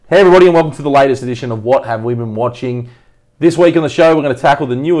Hey everybody, and welcome to the latest edition of What Have We Been Watching. This week on the show, we're going to tackle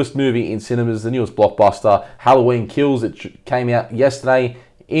the newest movie in cinemas, the newest blockbuster, Halloween Kills. It came out yesterday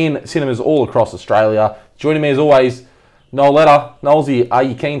in cinemas all across Australia. Joining me as always, Noel Letter. Noelsy, are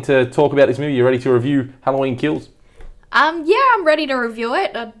you keen to talk about this movie? You ready to review Halloween Kills? Yeah, I'm ready to review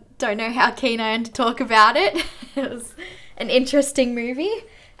it. I don't know how keen I am to talk about it. It was an interesting movie.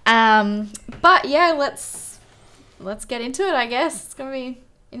 But yeah, let's get into it, I guess. It's going to be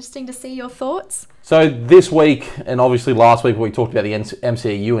interesting to see your thoughts. So this week, and obviously last week we talked about the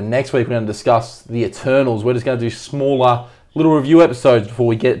MCU, and next week we're going to discuss the Eternals. We're just going to do smaller little review episodes before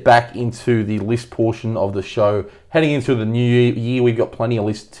we get back into the list portion of the show. Heading into the new year, we've got plenty of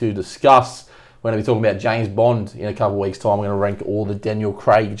lists to discuss. We're going to be talking about James Bond in a couple of weeks' time. We're going to rank all the Daniel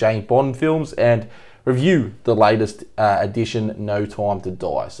Craig James Bond films and review the latest edition, No Time to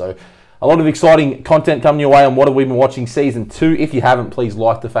Die. So a lot of exciting content coming your way on What Have We Been Watching Season 2. If you haven't, please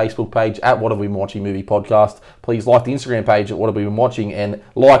like the Facebook page at What Have We Been Watching Movie Podcast. Please like the Instagram page at What Have We Been Watching, and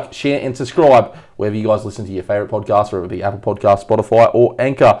like, share, and subscribe wherever you guys listen to your favourite podcasts, whether it be Apple Podcasts, Spotify, or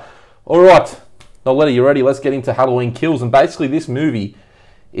Anchor. All right, Noletta, you ready? Let's get into Halloween Kills. And basically, this movie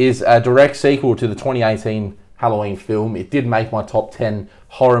is a direct sequel to the 2018 Halloween film. It did make my top 10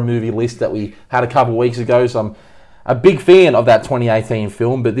 horror movie list that we had a couple of weeks ago, so I'm a big fan of that 2018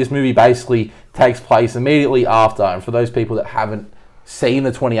 film, but this movie basically takes place immediately after. And for those people that haven't seen the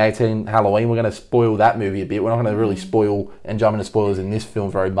 2018 Halloween, we're going to spoil that movie a bit. We're not going to really spoil and jump into spoilers in this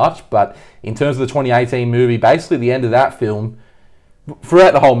film very much, but in terms of the 2018 movie, basically the end of that film,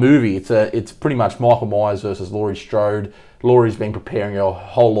 throughout the whole movie, it's pretty much Michael Myers versus Laurie Strode. Laurie's been preparing her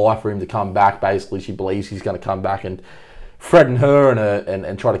whole life for him to come back. Basically, she believes he's going to come back and threaten her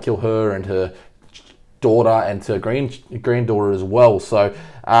and try to kill her and her daughter and her granddaughter as well. So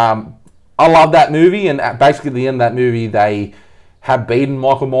I love that movie, and basically at the end of that movie they have beaten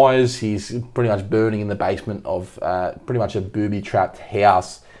Michael Myers. He's pretty much burning in the basement of pretty much a booby-trapped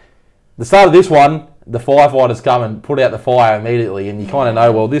house. The start of this one, the firefighters come and put out the fire immediately, and you kind of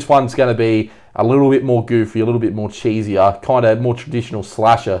know, well, this one's going to be a little bit more goofy, a little bit more cheesier, kind of more traditional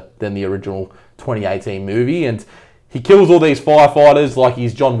slasher than the original 2018 movie. And he kills all these firefighters like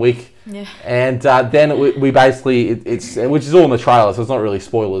he's John Wick. Yeah. And then we basically, it's which is all in the trailer, so it's not really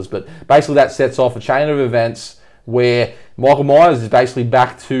spoilers, but basically that sets off a chain of events where Michael Myers is basically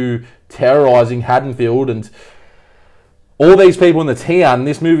back to terrorizing Haddonfield and all these people in the town.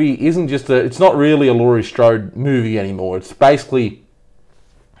 This movie isn't just it's not really a Laurie Strode movie anymore. It's basically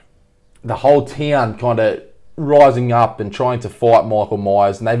the whole town kind of rising up and trying to fight Michael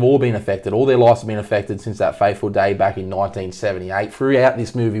Myers, and they've all been affected. All their lives have been affected since that fateful day back in 1978. Throughout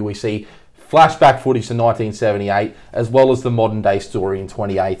this movie, we see flashback footage to 1978, as well as the modern day story in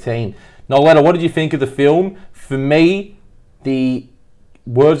 2018. Noletta, what did you think of the film? For me, the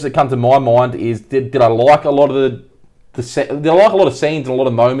words that come to my mind is, did I like a lot of did I like a lot of scenes and a lot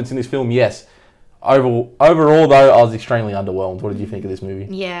of moments in this film? Yes. Overall, though, I was extremely underwhelmed. What did you think of this movie?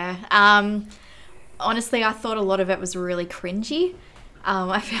 Yeah. Honestly, I thought a lot of it was really cringy.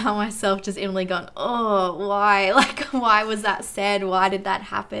 I found myself just instantly going, oh, why? Like, why was that said? Why did that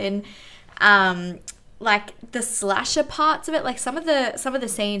happen? Like the slasher parts of it, like some of the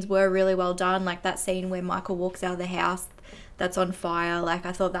scenes were really well done. Like that scene where Michael walks out of the house that's on fire. Like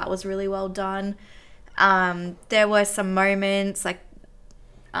I thought that was really well done. There were some moments like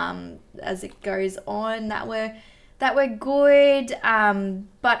as it goes on that were good,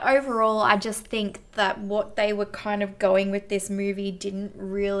 but overall I just think that what they were kind of going with this movie didn't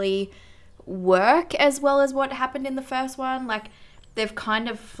really work as well as what happened in the first one. Like they've kind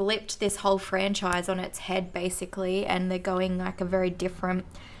of flipped this whole franchise on its head basically, and they're going like a very different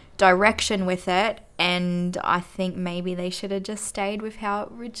direction with it, and I think maybe they should have just stayed with how it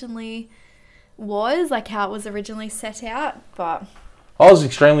originally was, like how it was originally set out. But I was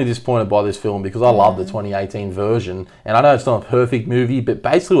extremely disappointed by this film because I love the 2018 version, and I know it's not a perfect movie, but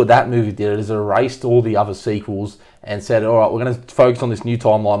basically what that movie did is it erased all the other sequels and said, all right, we're going to focus on this new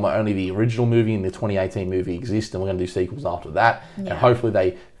timeline where only the original movie and the 2018 movie exist, and we're going to do sequels after that, and hopefully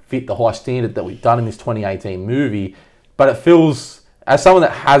they fit the high standard that we've done in this 2018 movie. But it feels, as someone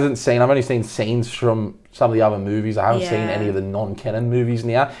that hasn't seen, I've only seen scenes from some of the other movies, I haven't seen any of the non-canon movies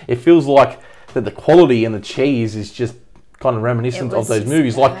now, it feels like that the quality and the cheese is just kind of reminiscent of those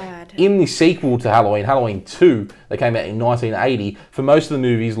movies. Bad. Like in the sequel to Halloween 2, that came out in 1980, for most of the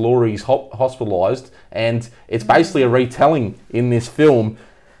movies, Laurie's hospitalised, and it's basically a retelling in this film.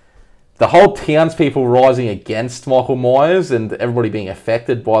 The whole townspeople rising against Michael Myers and everybody being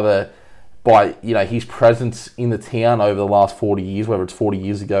affected by his presence in the town over the last 40 years, whether it's 40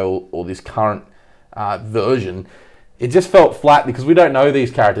 years ago or this current version. it just felt flat because we don't know these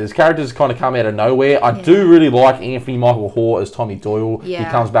characters. These characters kind of come out of nowhere. I do really like Anthony Michael Hall as Tommy Doyle. He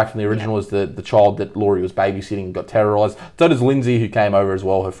comes back from the original as the child that Laurie was babysitting and got terrorised. So does Lindsay, who came over as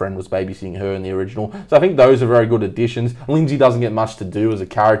well. Her friend was babysitting her in the original. So I think those are very good additions. Lindsay doesn't get much to do as a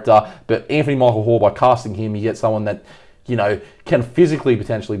character, but Anthony Michael Hall, by casting him, you get someone that, you know, can physically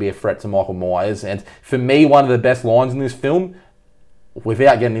potentially be a threat to Michael Myers. And for me, one of the best lines in this film,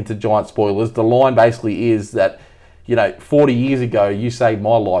 without getting into giant spoilers, the line basically is that, you know, 40 years ago, you saved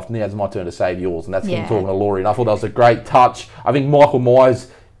my life, now it's my turn to save yours. And that's him talking to Laurie. And I thought that was a great touch. I think Michael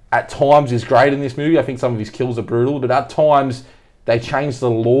Myers, at times, is great in this movie. I think some of his kills are brutal, but at times, they change the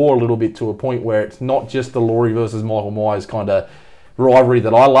lore a little bit to a point where it's not just the Laurie versus Michael Myers kind of rivalry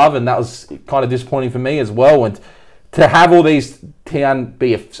that I love. And that was kind of disappointing for me as well. And to have all these town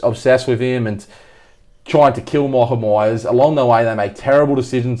be obsessed with him and trying to kill Michael Myers, along the way they make terrible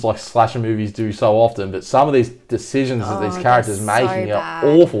decisions like slasher movies do so often, but some of these decisions that these characters making are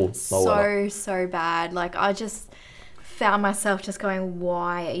awful. So bad. Like, I just found myself just going,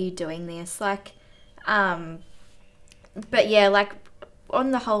 why are you doing this? Like, but yeah, like,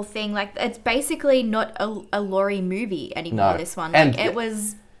 on the whole thing, like, it's basically not a Laurie movie anymore, this one. Like, it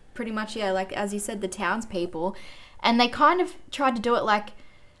was pretty much, like, as you said, the townspeople. And they kind of tried to do it like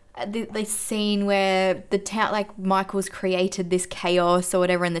the scene where the town, like, Michael's created this chaos or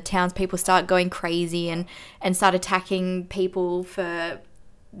whatever, and the townspeople start going crazy and start attacking people for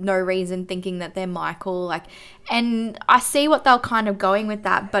no reason, thinking that they're Michael. Like, and I see what they're kind of going with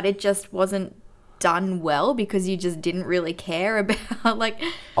that, but it just wasn't done well because you just didn't really care about, like,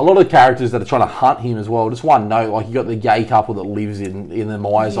 a lot of the characters that are trying to hunt him as well. Just one note, like, you got the gay couple that lives in the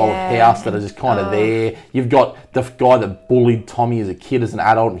Myers old house that are just kind of there. You've got the guy that bullied Tommy as a kid, as an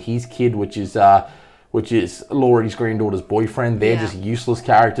adult, and his kid, which is Laurie's granddaughter's boyfriend. They're just useless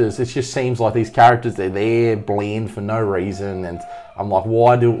characters. It just seems like these characters, they're there, bland for no reason, and I'm like,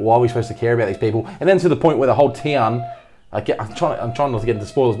 why are we supposed to care about these people? And then to the point where the whole town, I'm trying not to get into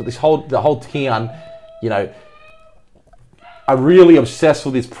spoilers, but the whole town, you know, are really obsessed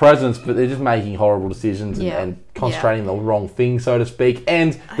with this presence, but they're just making horrible decisions and concentrating on the wrong thing, so to speak.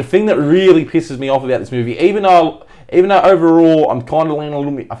 And the thing that really pisses me off about this movie, even though overall I'm kind of leaning a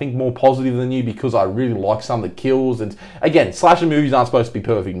little bit, I think, more positive than you, because I really like some of the kills. And again, slasher movies aren't supposed to be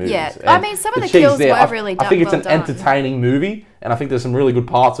perfect movies. Yeah, I mean, some of the kills were really done. I think it's an entertaining movie, and I think there's some really good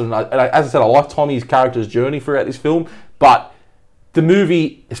parts of it. And as I said, I like Tommy's character's journey throughout this film, but the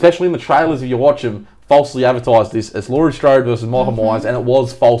movie, especially in the trailers, if you watch them, falsely advertised this as Laurie Strode versus Michael Myers, and it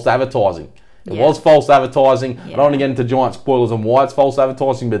was false advertising. It was false advertising. I don't want to get into giant spoilers on why it's false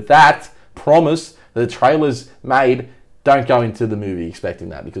advertising, but that promise that the trailers made, don't go into the movie expecting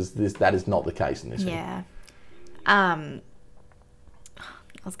that, because that is not the case in this film. Yeah. I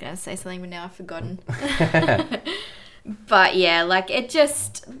was going to say something, but now I've forgotten. But yeah, like, it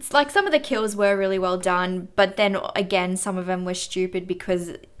just, like, some of the kills were really well done, but then again, some of them were stupid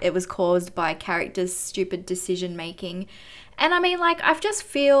because it was caused by characters' stupid decision making. And I mean, like, I just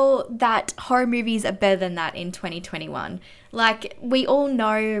feel that horror movies are better than that in 2021. Like, we all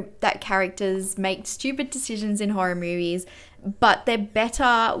know that characters make stupid decisions in horror movies, but they're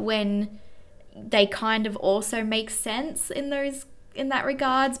better when they kind of also make sense in that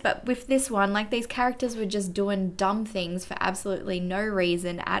regards. But with this one, like, these characters were just doing dumb things for absolutely no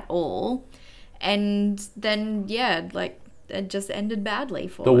reason at all, and then like, it just ended badly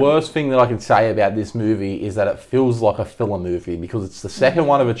for them. The worst thing that I can say about this movie is that it feels like a filler movie, because it's the second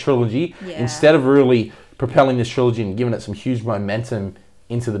one of a trilogy. Instead of really propelling this trilogy and giving it some huge momentum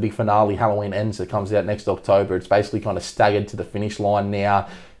into the big finale, Halloween Ends, that comes out next October, it's basically kind of staggered to the finish line now.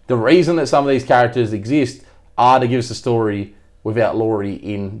 The reason that some of these characters exist are to give us a story without Laurie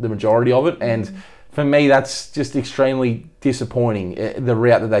in the majority of it, and for me, that's just extremely disappointing, the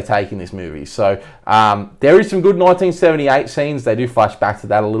route that they take in this movie. So there is some good 1978 scenes. They do flash back to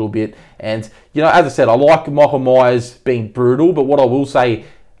that a little bit. And, you know, as I said, I like Michael Myers being brutal, but what I will say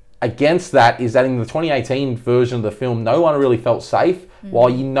against that is that in the 2018 version of the film, no one really felt safe, while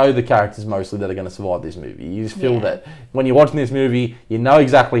you know the characters mostly that are going to survive this movie. You just feel that when you're watching this movie, you know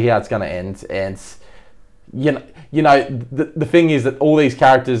exactly how it's going to end. And, you know, the thing is that all these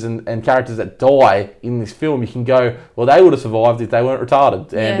characters and characters that die in this film, you can go, well, they would have survived if they weren't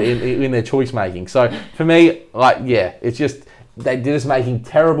retarded and in their choice making. So for me, like, it's just, they're just making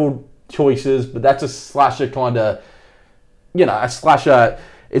terrible choices, but that's a slasher kind of, you know, a slasher,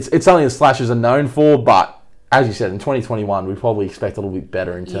 it's something that slashers are known for, but as you said, in 2021, we probably expect a little bit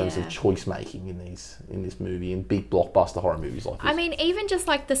better in terms of choice making in this movie, in big blockbuster horror movies like this. I mean, even just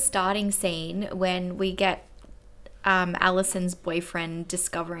like the starting scene when we get Allison's boyfriend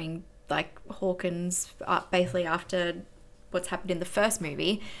discovering like Hawkins basically after what's happened in the first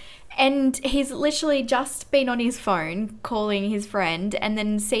movie. And he's literally just been on his phone calling his friend and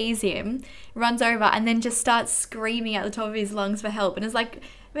then sees him, runs over and then just starts screaming at the top of his lungs for help. And it's like,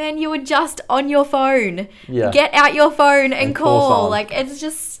 man, you were just on your phone. Yeah. Get out your phone and call call. someone. Like, it's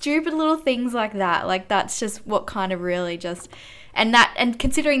just stupid little things like that. Like, that's just what kind of really just... And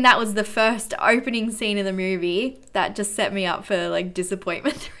considering that was the first opening scene of the movie, that just set me up for like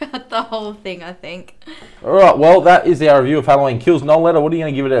disappointment throughout the whole thing, I think. All right, well, that is our review of Halloween Kills. Noel Letter, what are you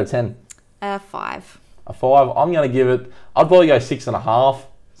going to give it out of 10? 5. A 5. I'm going to give it, I'd probably go 6.5.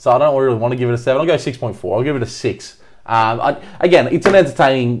 So I don't really want to give it a 7. I'll go 6.4. I'll give it a 6. Again, it's an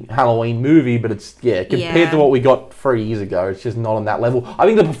entertaining Halloween movie, but it's, compared to what we got 3 years ago, it's just not on that level. I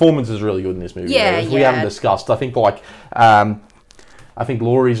think the performance is really good in this movie. Yeah, though, as we haven't discussed. I think, I think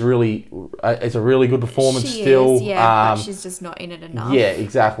Laurie's really, it's a really good performance She still. is, but she's just not in it enough. Yeah,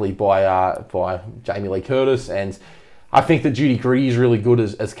 exactly, by Jamie Lee Curtis. And I think that Judy Greer is really good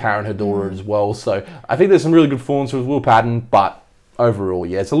as Karen, her daughter, as well. So I think there's some really good performances with Will Patton, but overall,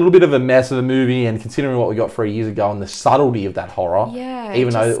 yeah, it's a little bit of a mess of a movie. And considering what we got 3 years ago and the subtlety of that horror,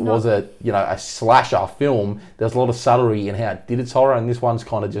 even though it was a slasher film, there's a lot of subtlety in how it did its horror. And this one's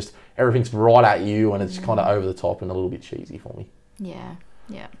kind of just, everything's right at you and it's kind of over the top and a little bit cheesy for me. Yeah.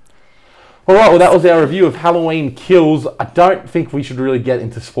 All right, well, that was our review of Halloween Kills. I don't think we should really get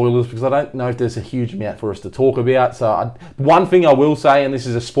into spoilers because I don't know if there's a huge amount for us to talk about. So one thing I will say, and this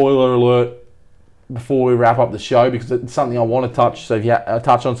is a spoiler alert before we wrap up the show, because it's something I want to touch. So if you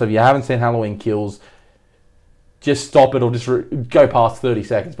So if you haven't seen Halloween Kills, just stop it or just go past 30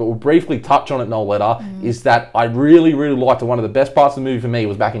 seconds. But we'll briefly touch on it, No Letter, is that I really, really liked it. One of the best parts of the movie for me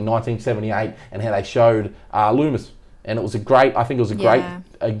was back in 1978 and how they showed Loomis. And it was I think it was a great,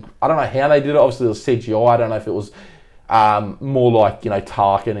 I don't know how they did it. Obviously, it was CGI. I don't know if it was more like,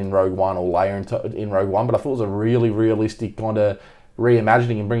 Tarkin in Rogue One or Leia in Rogue One. But I thought it was a really realistic kind of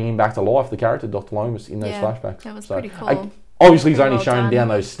reimagining and bringing him back to life, the character, Dr. Loomis, in those flashbacks. That was pretty cool. Obviously, he's only shown down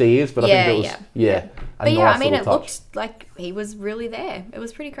those stairs, but I think it was, But yeah, I mean, it looked like he was really there. It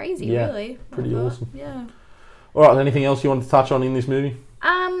was pretty crazy, really. Pretty awesome. Yeah. All right, anything else you wanted to touch on in this movie?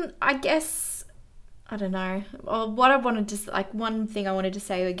 I guess... I don't know. Well, what I wanted to one thing I wanted to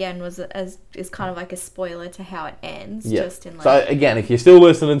say again was is kind of like a spoiler to how it ends. Yeah. Just in So again, if you're still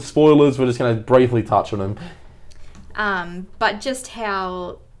listening, spoilers. We're just going to briefly touch on them. But just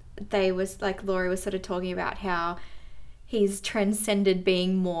how they was Laurie was sort of talking about how he's transcended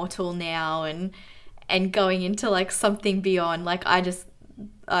being mortal now and going into something beyond. I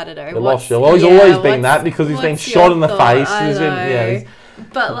don't know. Well, he's always been that because he's been shot in the face.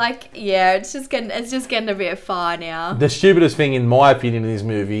 But it's just getting a bit far now. The stupidest thing, in my opinion, in this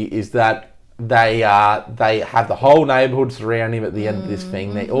movie is that they have the whole neighborhood surround him at the end of this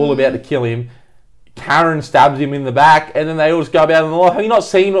thing. They're all about to kill him. Karen stabs him in the back, and then they all just go about in the life. Have you not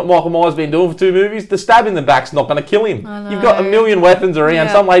seen what Michael Myers been doing for 2 movies? The stab in the back's not going to kill him. You've got a million weapons around.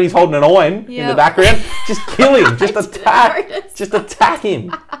 Yeah. Some lady's holding an iron in the background. Just kill him. Just attack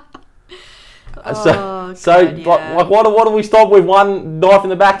him. What do we stop with one knife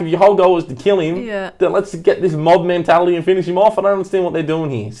in the back? If your whole goal is to kill him, then let's get this mob mentality and finish him off. I don't understand what they're doing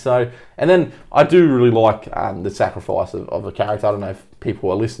here. So, and then I do really like the sacrifice of a character. I don't know if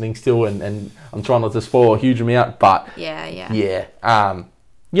people are listening still, and I'm trying not to spoil a huge amount, but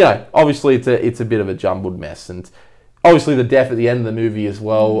obviously it's a bit of a jumbled mess, and obviously the death at the end of the movie as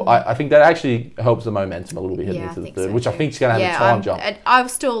well. I think that actually helps the momentum a little bit heading into the third, which I think is going to have a time jump. I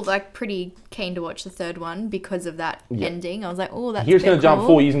was still pretty keen to watch the third one because of that ending. I was like, oh, that's Here's going to jump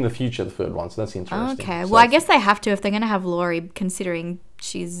 4 years in the future, the third one, so that's interesting. Okay, well, I guess they have to if they're going to have Laurie, considering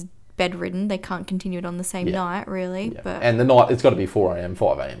she's bedridden. They can't continue it on the same night, really. Yeah. But and the night, it's got to be 4 a.m.,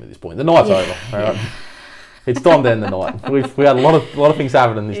 5 a.m. at this point. The night's over. Right? It's time to end the night. We had a lot of things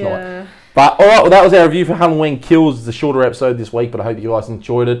happening this night. But all right, well, that was our review for Halloween Kills. It's a shorter episode this week, but I hope you guys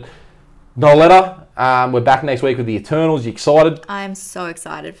enjoyed it. No Letter. We're back next week with the Eternals. You excited? I am so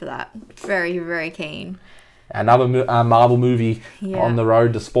excited for that. Very, very keen. Another Marvel movie on the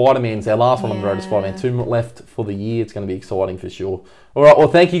road to Spider-Man. It's our last one on the road to Spider-Man. 2 left for the year. It's going to be exciting for sure. All right, well,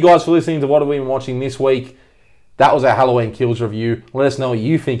 thank you guys for listening to What Have We Been Watching this week. That was our Halloween Kills review. Let us know what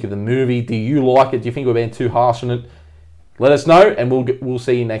you think of the movie. Do you like it? Do you think we're being too harsh on it? Let us know, and we'll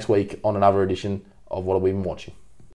see you next week on another edition of What Have We Been Watching.